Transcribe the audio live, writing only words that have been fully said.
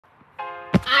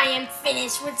I am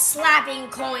finished with slapping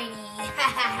Coiny.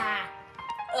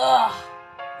 Ugh.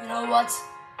 You know what?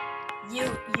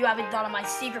 You haven't thought of my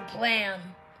secret plan.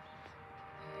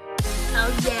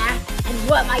 Oh yeah? And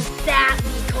what might that be,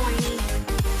 Coiny?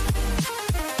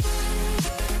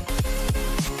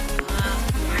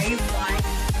 Why are you flying?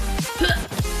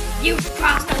 You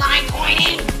crossed the line,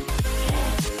 Coiny!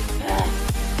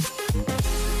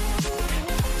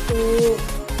 Ooh.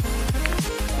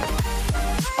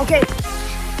 Okay,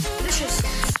 this just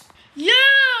sucks. Yeah,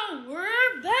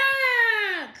 we're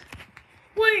back!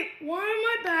 Wait, why am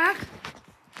I back?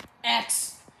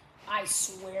 X, I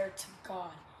swear to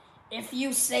God, if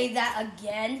you say that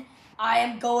again, I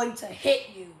am going to hit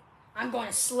you. I'm going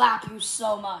to slap you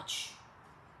so much.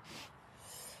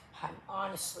 I'm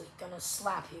honestly going to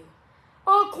slap you.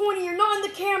 Oh, Coiny, you're not in the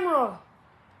camera.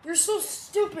 You're so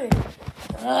stupid.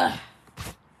 Ugh.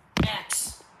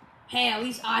 X. Hey, at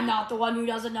least I'm not the one who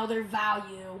doesn't know their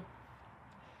value.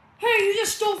 Hey, you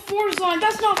just stole Four's line.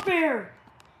 That's not fair.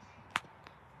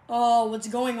 Oh, what's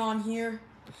going on here?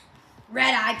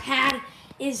 Red iPad,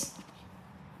 is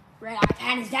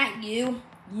that you?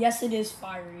 Yes, it is,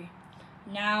 Fiery.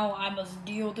 Now I must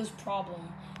deal with this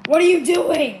problem. What are you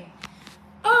doing?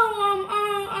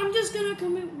 Oh, I'm just gonna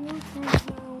commit work right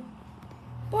now.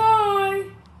 Bye.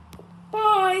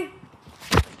 Bye.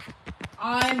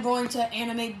 I'm going to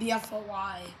animate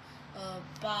BFDI.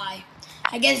 Bye.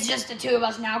 I guess just the two of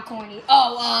us now, Coiny.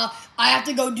 Oh, I have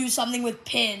to go do something with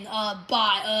Pin.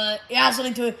 Bye. It has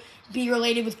something to be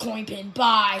related with Coin Pin.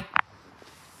 Bye.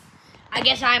 I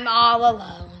guess I'm all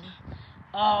alone.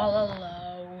 All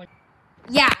alone.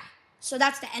 Yeah, so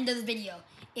that's the end of the video.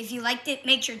 If you liked it,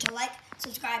 make sure to like,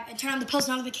 subscribe, and turn on the post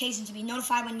notifications to be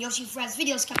notified when Yoshi Fred's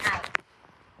videos come out.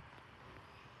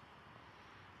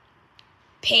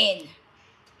 Pin.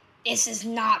 This is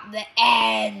not the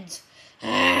end.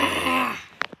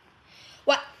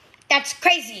 What? That's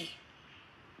crazy.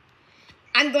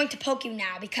 I'm going to poke you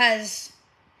now because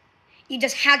you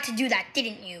just had to do that,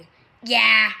 didn't you?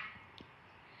 Yeah.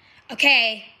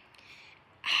 Okay.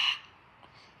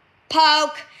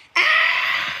 Poke.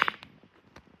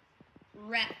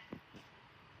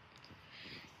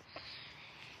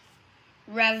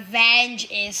 Revenge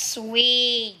is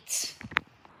sweet.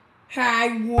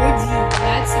 Hey, Woody,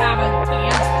 let's have a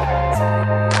dance party.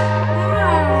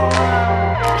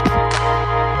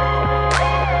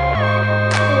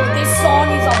 Oh, this song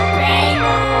is a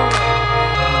banger.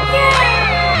 Yeah!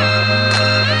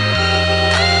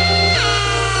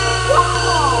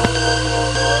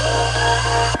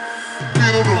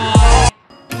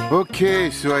 Okay,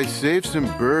 so I saved some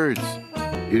birds.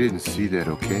 You didn't see that,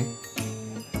 okay?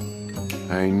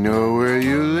 I know where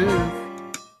you live.